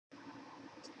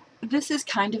this is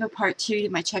kind of a part 2 to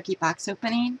my Chucky box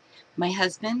opening. My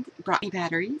husband brought me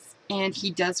batteries, and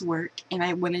he does work, and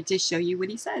I wanted to show you what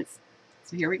he says.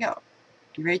 So here we go.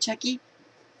 You ready, Chucky?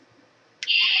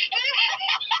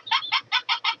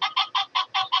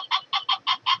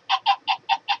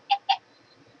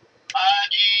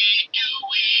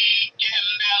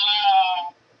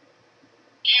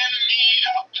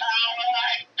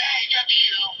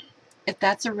 If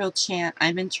that's a real chant,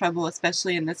 I'm in trouble,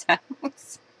 especially in this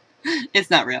house. It's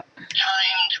not real. Time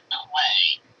to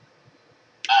play.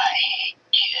 I hate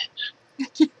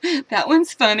kids. That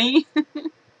one's funny. You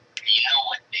know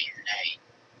what they say.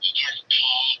 You just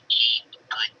can't keep a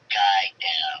good guy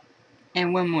down.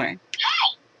 And one more. Hi,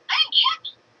 I'm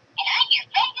Chucky, and I'm your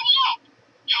favorite yet.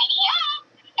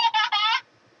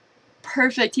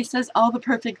 Perfect. He says all the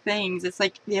perfect things. It's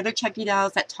like the other Chucky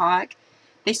dolls that talk.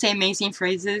 They say amazing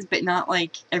phrases, but not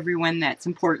like everyone that's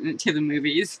important to the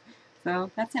movies. So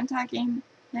that's him talking.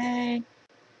 Yay.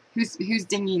 Who's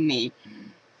dinging me?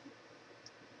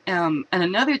 And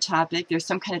another topic, there's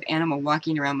some kind of animal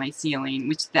walking around my ceiling,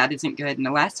 which that isn't good. And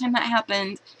the last time that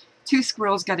happened, 2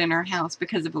 squirrels got in our house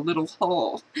because of a little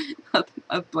hole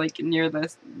up like near the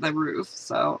roof.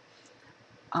 So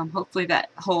hopefully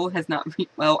that hole has not,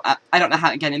 well, I don't know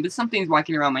how to get in, but something's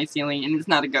walking around my ceiling and it's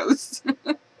not a ghost.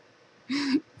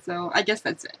 So I guess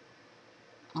that's it.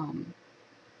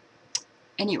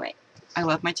 Anyway, I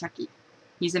love my Chucky.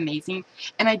 He's amazing.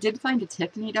 And I did find a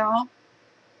Tiffany doll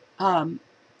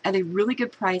at a really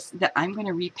good price that I'm going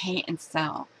to repaint and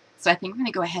sell. So I think I'm going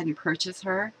to go ahead and purchase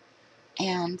her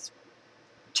and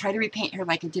try to repaint her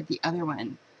like I did the other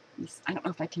one. I don't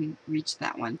know if I can reach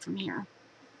that one from here.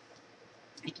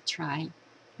 I could try.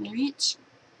 Can I reach?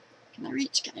 Can I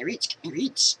reach? Can I reach? Can I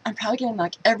reach? I'm probably going to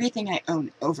knock everything I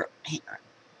own over. Hang on.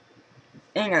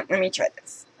 Hang on. Let me try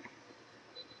this.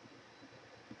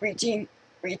 Reaching.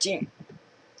 Reaching.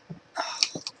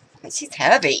 Oh, she's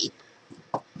heavy.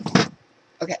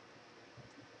 Okay.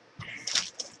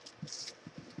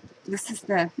 This is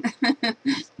the...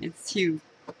 it's too...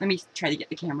 Let me try to get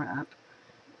the camera up.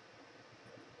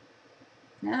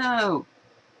 No.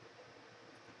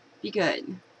 Be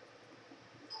good.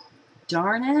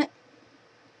 Darn it.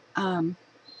 How am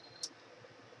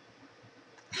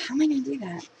I going to do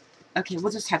that? Okay,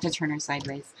 we'll just have to turn her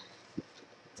sideways.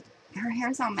 Her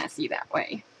hair's all messy that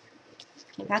way.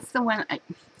 Okay, that's the one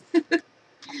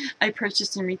I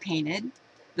purchased and repainted.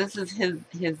 This is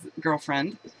his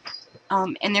girlfriend.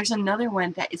 And there's another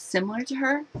one that is similar to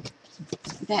her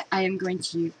that I am going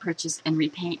to purchase and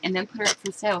repaint and then put her up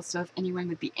for sale. So if anyone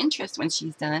would be interested when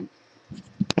she's done,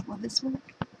 will this work?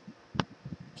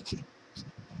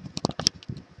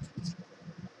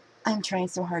 I'm trying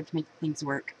so hard to make things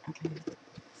work. Okay.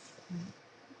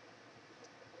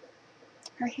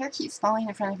 Her hair keeps falling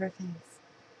in front of her face.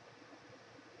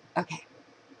 Okay.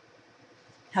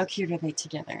 How cute are they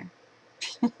together?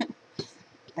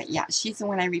 But yeah, she's the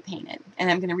one I repainted. And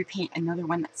I'm going to repaint another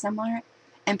one that's similar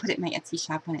and put it in my Etsy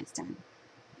shop when it's done.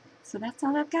 So that's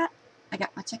all I've got. I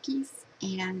got my Chuckies,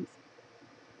 and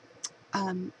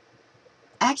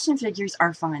action figures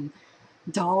are fun.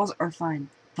 Dolls are fun.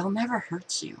 They'll never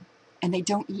hurt you. And they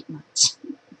don't eat much.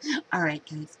 Alright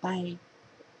guys, bye.